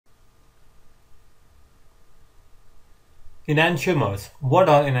Enantiomers. What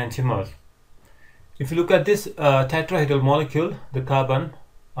are enantiomers? If you look at this tetrahedral molecule, the carbon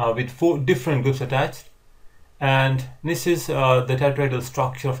with 4 different groups attached, and this is the tetrahedral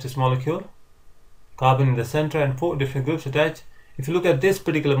structure of this molecule, carbon in the center and 4 different groups attached. If you look at this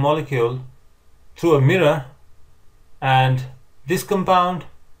particular molecule through a mirror and this compound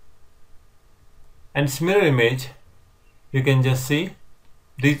and its mirror image, you can just see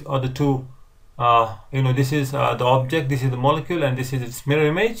these are the two, this is the object, this is the molecule, and this is its mirror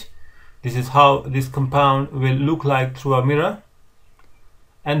image. This is how this compound will look like through a mirror,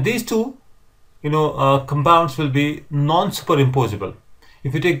 and these two compounds will be non-superimposable.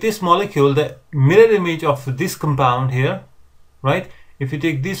 If you take this molecule, the mirror image of this compound here, right, if you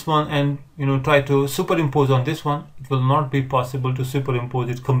take this one and try to superimpose on this one, it will not be possible to superimpose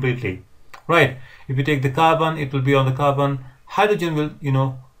it completely, right? If you take the carbon, it will be on the carbon. Hydrogen will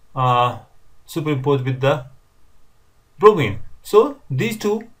superimpose with the bromine. So these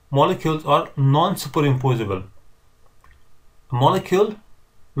two molecules are non-superimposable. A molecule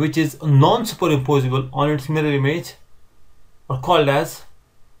which is non-superimposable on its mirror image are called as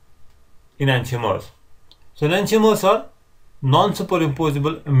enantiomers. So enantiomers are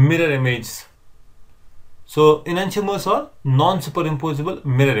non-superimposable mirror images. So enantiomers are non-superimposable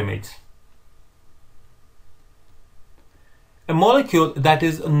mirror images. A molecule that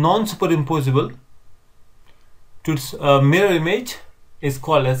is non-superimposable to its mirror image is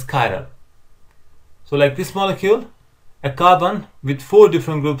called as chiral. So like this molecule, a carbon with 4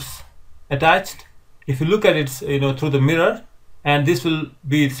 different groups attached. If you look at it through the mirror, and this will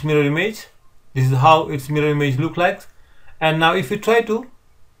be its mirror image, this is how its mirror image look like. And now if you try to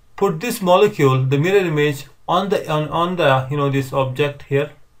put this molecule, the mirror image, on the this object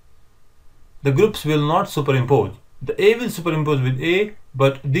here, the groups will not superimpose. The A will superimpose with A,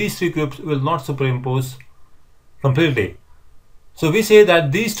 but these 3 groups will not superimpose completely. So we say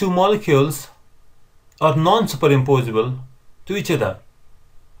that these 2 molecules are non-superimposable to each other.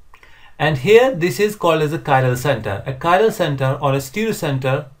 And here this is called as a chiral center. A chiral center or a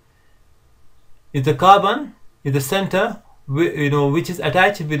stereocenter is the carbon is the center which is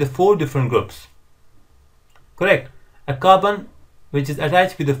attached with the 4 different groups. Correct? A carbon which is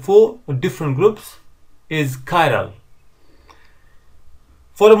attached with the 4 different groups is chiral.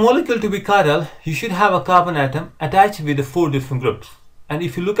 For a molecule to be chiral, you should have a carbon atom attached with the 4 different groups. And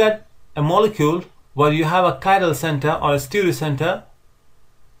if you look at a molecule where you have a chiral center or a stereocenter,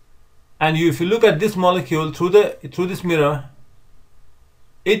 and if you look at this molecule through this mirror,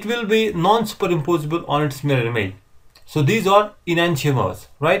 it will be non-superimposable on its mirror image. So these are enantiomers,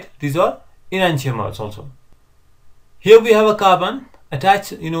 right? These are enantiomers also. Here we have a carbon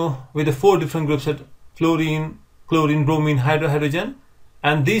attached with the 4 different groups at fluorine, bromine, hydrogen,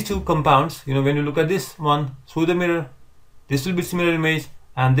 and these 2 compounds, when you look at this one through the mirror, this will be its mirror image,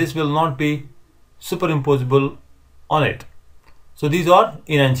 and this will not be superimposable on it. So these are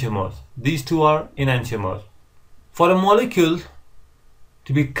enantiomers. These 2 are enantiomers. For a molecule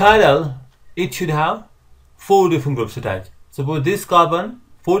to be chiral, it should have 4 different groups attached. Suppose this carbon,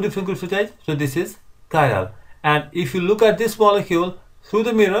 4 different groups attached, so this is chiral. And if you look at this molecule through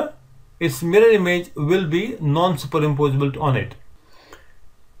the mirror, its mirror image will be non-superimposable on it.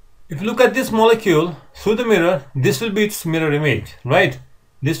 If you look at this molecule through the mirror, this will be its mirror image, right?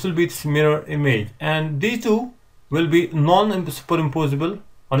 This will be its mirror image, and these 2 will be non-superimposable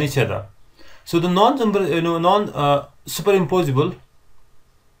on each other. So the non-superimposable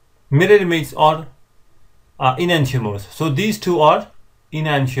mirror images are enantiomers. So these 2 are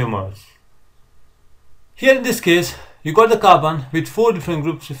enantiomers. Here in this case, you got the carbon with 4 different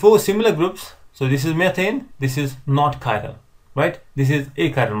groups, 4 similar groups. So this is methane, this is not chiral, right? This is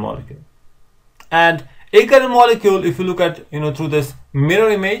achiral molecule. And achiral molecule, if you look at through this mirror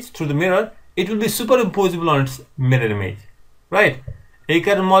image, through the mirror, it will be superimposable on its mirror image, right?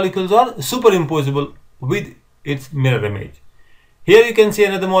 Achiral molecules are superimposable with its mirror image. Here you can see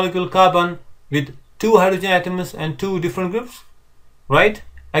another molecule, carbon, with 2 hydrogen atoms and 2 different groups, right?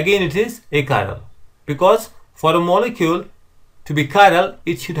 Again it is achiral, because for a molecule to be chiral,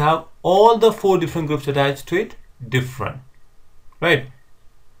 it should have all the 4 different groups attached to it different, right?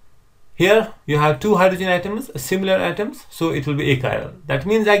 Here you have 2 hydrogen atoms, similar atoms, so it will be achiral. That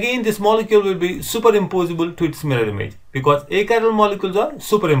means again this molecule will be superimposable to its mirror image, because achiral molecules are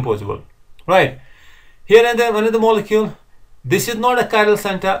superimposable, right? Here and then another molecule, this is not a chiral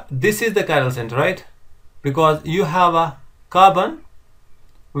center, this is the chiral center, right? Because you have a carbon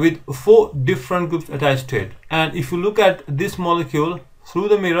with 4 different groups attached to it, and if you look at this molecule through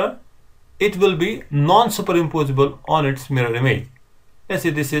the mirror, it will be non-superimposable on its mirror image. Let's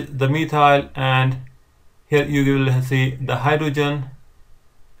say this is the methyl, and Here you will see the hydrogen,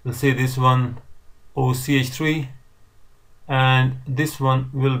 we'll see this one OCH3, and this one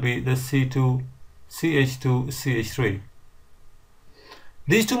will be the C2CH2CH3.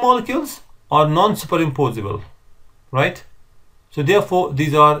 These two molecules are non-superimposable, right? So therefore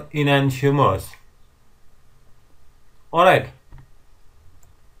these are enantiomers. Alright.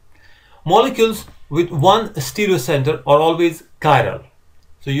 Molecules with one stereocenter are always chiral.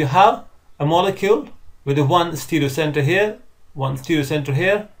 So you have a molecule with a one stereocenter here, one stereocenter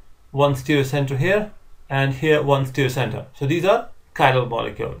here, one stereocenter here, and here one stereocenter. So these are chiral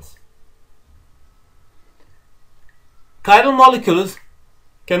molecules. Chiral molecules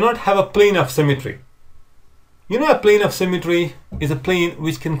cannot have a plane of symmetry. You know, a plane of symmetry is a plane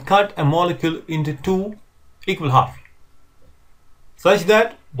which can cut a molecule into two equal halves, such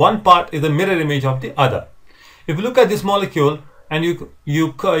that one part is a mirror image of the other. If you look at this molecule and you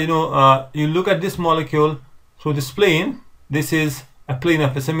look at this molecule through this plane, this is a plane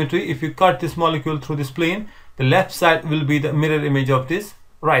of a symmetry. If you cut this molecule through this plane, the left side will be the mirror image of this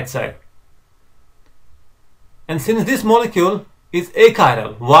right side. And since this molecule is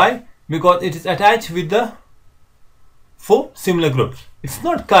achiral, why? Because it is attached with the four similar groups. It's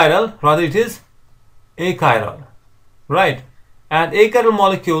not chiral, rather it is achiral, right? And achiral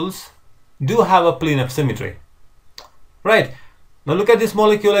molecules do have a plane of symmetry, right? Now look at this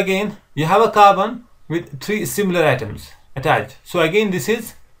molecule again. You have a carbon with three similar atoms attached. So again this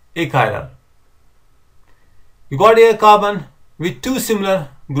is achiral. You got a carbon with two similar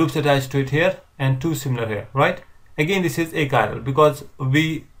groups attached to it here and two similar here, right? Again this is achiral, because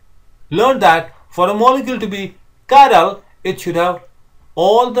we learned that for a molecule to be chiral, it should have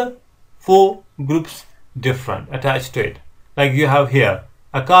all the four groups different attached to it. Like you have here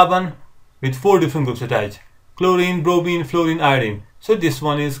a carbon with four different groups attached: chlorine, bromine, fluorine, iodine. So this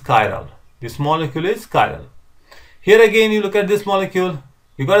one is chiral. This molecule is chiral. Here again you look at this molecule,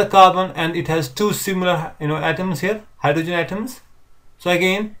 you got a carbon and it has two similar atoms here, hydrogen atoms. So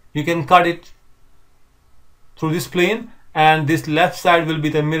again you can cut it through this plane, and this left side will be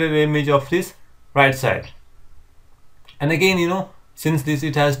the mirror image of this right side. And again, since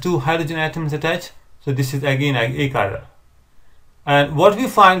it has two hydrogen atoms attached, so this is again achiral. And what we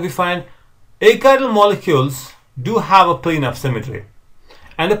find achiral molecules do have a plane of symmetry,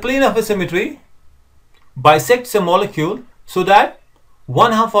 and the plane of a symmetry bisects a molecule so that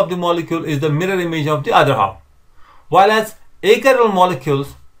one half of the molecule is the mirror image of the other half, while chiral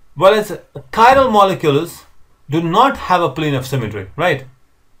molecules do not have a plane of symmetry, right?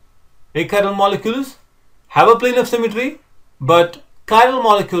 Achiral molecules have a plane of symmetry, but chiral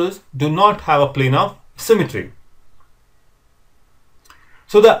molecules do not have a plane of symmetry.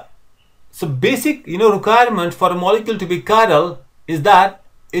 So the basic requirement for a molecule to be chiral is that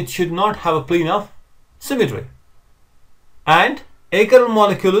it should not have a plane of symmetry, and achiral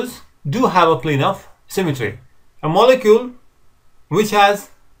molecules do have a plane of symmetry. A molecule which has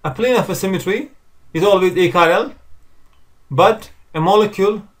a plane of a symmetry is always achiral, but a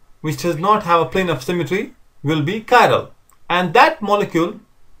molecule which does not have a plane of symmetry will be chiral. And that molecule,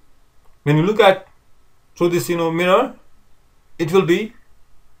 when you look at through this mirror, it will be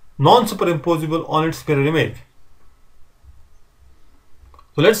non-superimposable on its mirror image.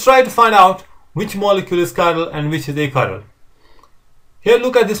 So let's try to find out which molecule is chiral and which is achiral. Here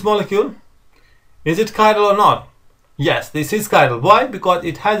look at this molecule. Is it chiral or not? Yes, this is chiral. Why? Because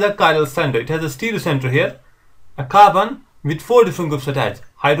it has a chiral center. It has a stereocenter here, a carbon with four different groups attached: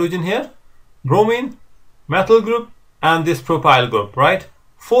 hydrogen here, bromine, methyl group, and this propyl group, right?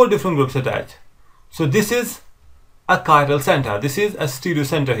 Four different groups attached. So this is a chiral center. This is a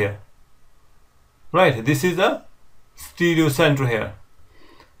stereocenter here, right? This is a stereocenter here.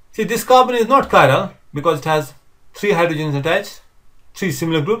 See, this carbon is not chiral because it has three hydrogens attached, three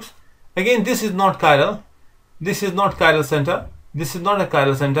similar groups. Again, this is not chiral. This is not chiral center. This is not a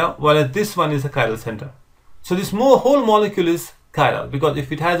chiral center, whereas this one is a chiral center. So this whole molecule is chiral, because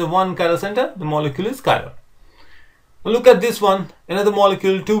if it has a one chiral center, the molecule is chiral. Now look at this one, another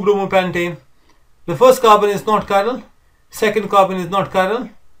molecule, 2-bromopentane. The first carbon is not chiral, second carbon is not chiral,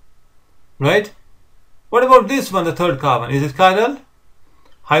 right? What about this one, the third carbon? Is it chiral?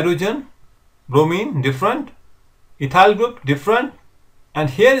 Hydrogen, bromine, different. Ethyl group, different. And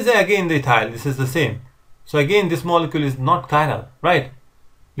here is again the ethyl, this is the same. So again this molecule is not chiral, right?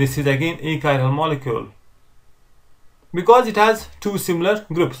 This is again a chiral molecule, because it has two similar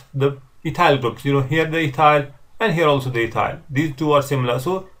groups, the ethyl groups. Here the ethyl and here also the ethyl. These two are similar,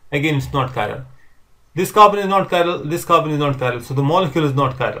 so again it's not chiral. This carbon is not chiral, this carbon is not chiral, so the molecule is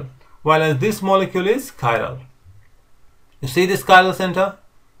not chiral, while this molecule is chiral. You see this chiral center?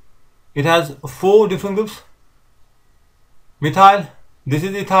 it has 4 different groups. Methyl, this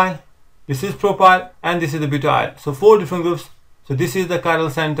is ethyl, this is propyl, and this is the butyl. So 4 different groups. So this is the chiral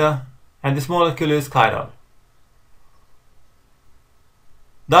center, and this molecule is chiral.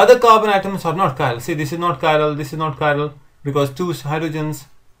 The other carbon atoms are not chiral. See, this is not chiral, this is not chiral, because 2 hydrogens,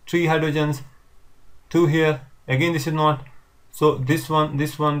 3 hydrogens, 2 here, again this is not. So this one,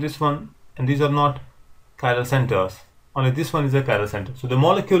 this one, this one, and these are not chiral centers. Only this one is a chiral center. So the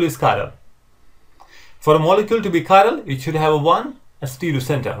molecule is chiral. For a molecule to be chiral, it should have a stereo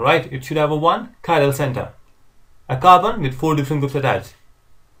center, right? It should have one chiral center, a carbon with 4 different groups attached.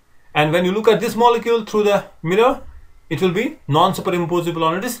 And when you look at this molecule through the mirror, it will be non-superimposable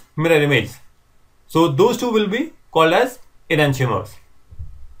on this mirror image. So those two will be called as enantiomers.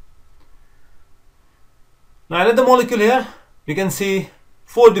 Now another molecule here, we can see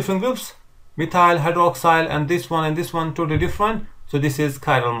 4 different groups, methyl, hydroxyl, and this one totally different. So this is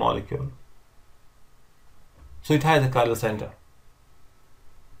chiral molecule. So it has a chiral center.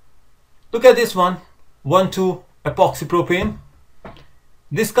 Look at this one, 1,2-epoxypropane.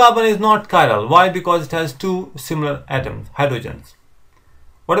 This carbon is not chiral. Why? Because it has 2 similar atoms, hydrogens.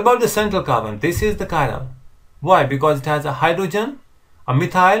 What about the central carbon? This is the chiral. Why? Because it has a hydrogen, a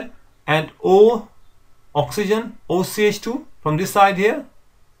methyl, and O oxygen, OCH2 from this side here,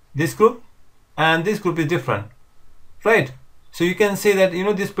 this group, and this group is different, right? So you can say that,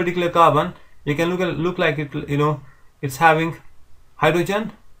 this particular carbon, you can look like it, it's having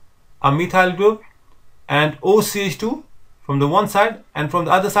hydrogen, a methyl group, and OCH2 from the one side, and from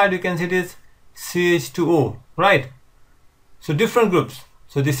the other side you can see it is CH2O, right? So different groups.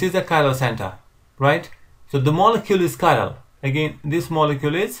 So this is the chiral center, right? So the molecule is chiral. Again, this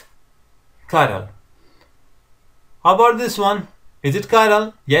molecule is chiral. How about this one? Is it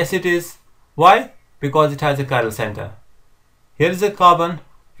chiral? Yes, it is. Why? Because it has a chiral center. Here is a carbon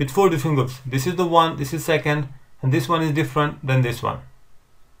with 4 different groups. This is the one, this is second, and this one is different than this one,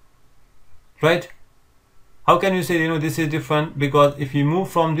 right? How can you say, this is different? Because if you move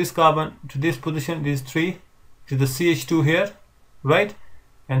from this carbon to this position, this 3, to the CH2 here, right?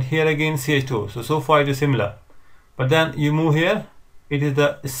 And here again CH2. So far it is similar. But then you move here, it is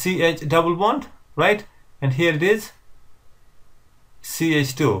the CH double bond, right? And here it is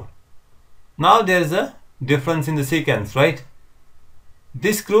CH2. Now there is a difference in the sequence, right?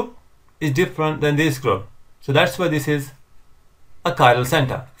 This group is different than this group. So that's why this is a chiral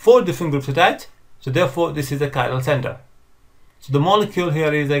center. 4 different groups attached. So therefore this is a chiral center. So the molecule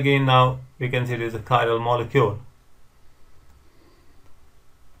here is, again, now we can see it is a chiral molecule.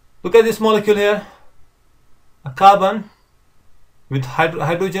 Look at this molecule here. A carbon with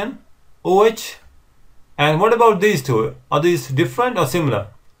hydrogen, OH. And what about these two? Are these different or similar?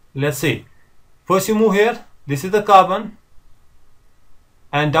 Let's see. First you move here. This is the carbon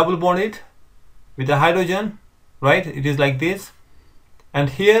and double bond it with the hydrogen, right? It is like this.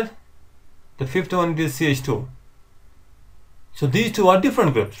 And here the fifth one is CH2. So these two are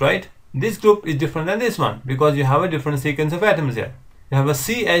different groups, right? This group is different than this one because you have a different sequence of atoms here. You have a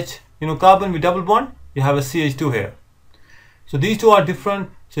CH, carbon with double bond. You have a CH2 here. So these two are different.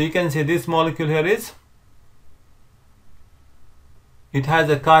 So you can say this molecule here is, it has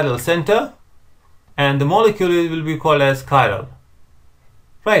a chiral center, and the molecule will be called as chiral,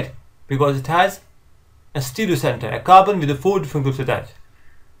 right? Because it has a stereo center, a carbon with the 4 different groups attached.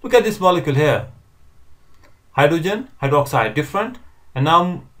 Look at this molecule here. Hydrogen, hydroxide, different. And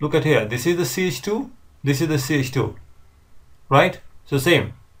now look at here. This is the CH2. This is the CH2, right? So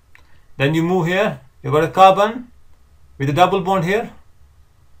same. Then you move here. You got a carbon with a double bond here.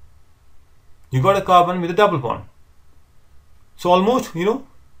 You got a carbon with a double bond. So almost, you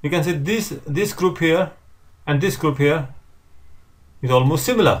can say this group here and this group here is almost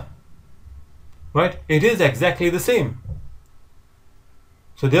similar, right? It is exactly the same.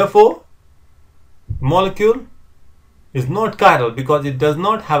 So therefore, molecule is not chiral because it does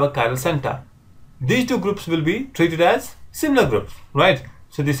not have a chiral center. These two groups will be treated as similar groups, right?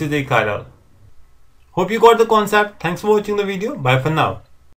 So this is a chiral. Hope you got the concept. Thanks for watching the video. Bye for now.